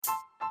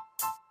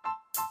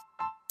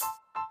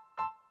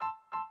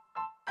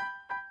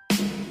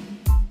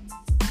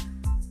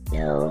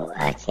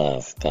I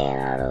can't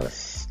stand all those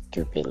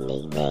stupid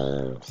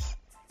nicknames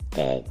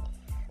that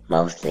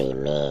mostly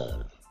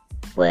men,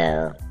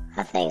 well,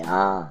 I think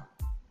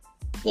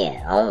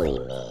only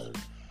men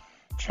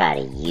try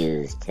to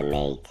use to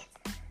make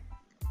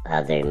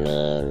other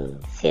men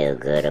feel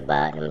good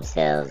about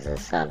themselves or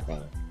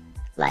something.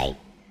 Like,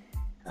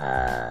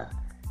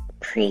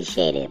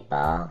 appreciate it,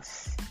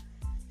 boss.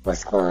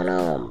 What's going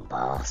on,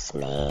 boss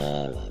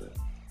man? And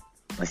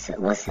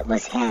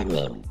what's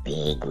happening,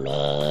 big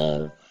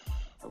man?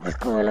 What's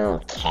going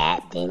on,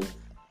 captain?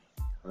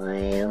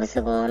 What's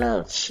going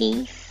on,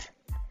 chief?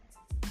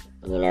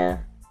 You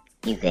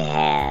could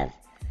have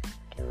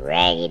the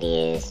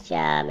raggediest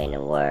job in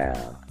the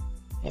world.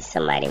 If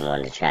somebody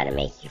wanted to try to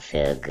make you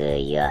feel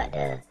good, you ought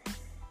to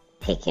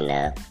picking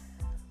up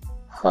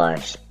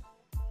horse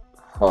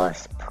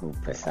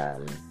poop or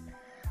something.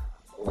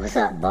 What's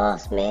up,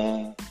 boss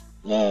man?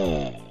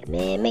 Yeah,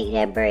 man, make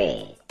that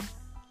bread.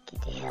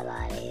 Get the hell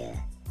out of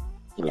here.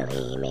 You know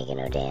he ain't making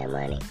no damn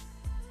money.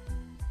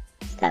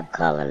 Stop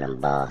calling him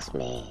boss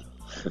man.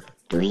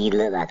 Do he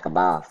look like a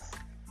boss?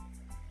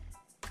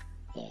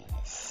 Yeah,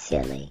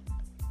 silly.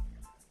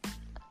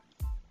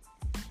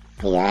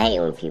 Yeah, I hate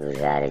when people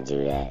try to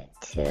do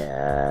that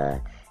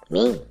to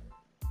me.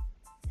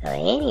 Or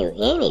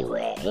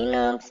anywhere. You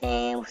know what I'm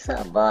saying? What's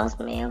up, boss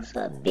man? What's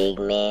up, big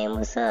man?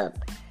 What's up,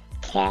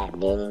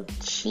 captain,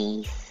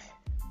 chief?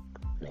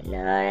 And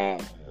all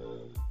that.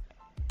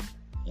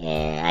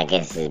 Yeah, I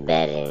guess it's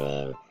better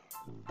than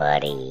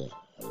buddy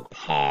and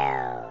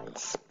pal and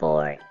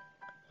sport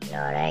and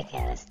all that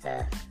kind of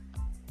stuff.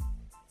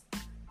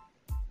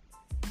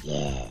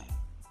 Yeah.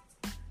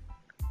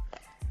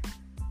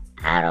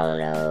 I don't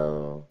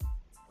know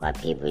why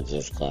people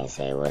just can't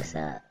say what's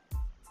up.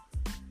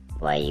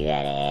 Why you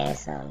gotta add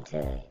something to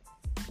it.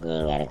 You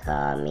ain't gotta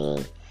call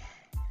me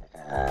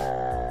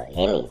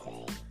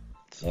anything.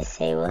 Just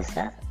say what's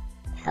up.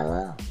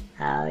 Hello,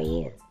 how are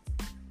you?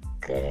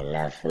 Good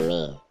enough for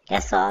me.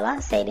 That's all I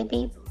say to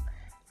people.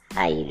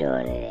 How you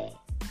doing today?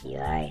 You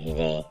alright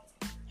today?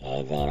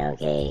 Everything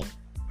okay?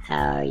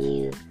 How are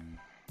you?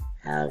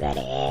 I don't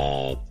gotta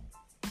add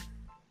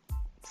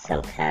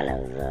some kind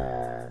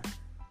of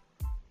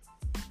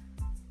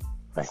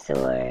what's the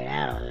word?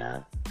 I don't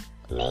know.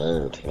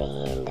 Name to the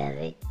end of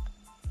it.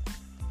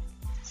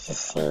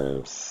 Just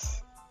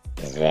seems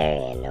it's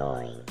very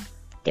annoying,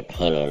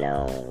 depending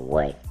on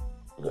what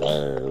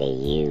name they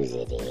use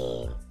it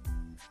in.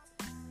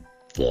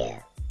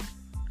 Yeah,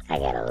 I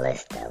got a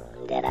list of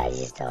them that I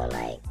just don't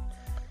like.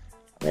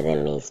 But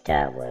let me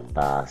start with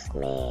boss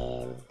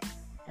man,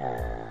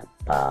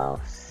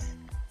 boss,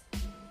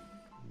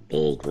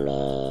 big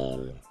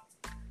man,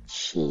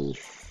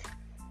 chief,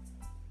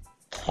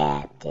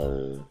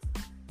 captain,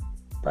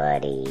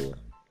 buddy,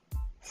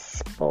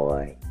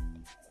 sport,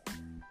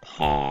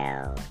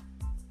 pal,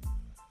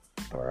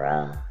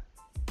 bruh,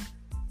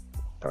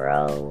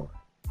 bro,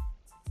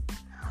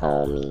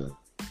 homie.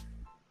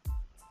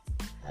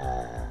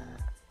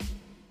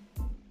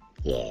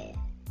 Yeah,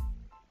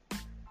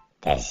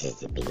 that's just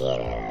the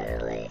beginning of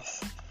the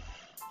list.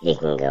 You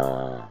can go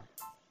on.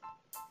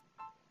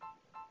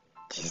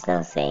 Just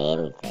don't say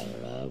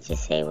anything, man.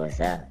 Just say what's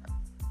up.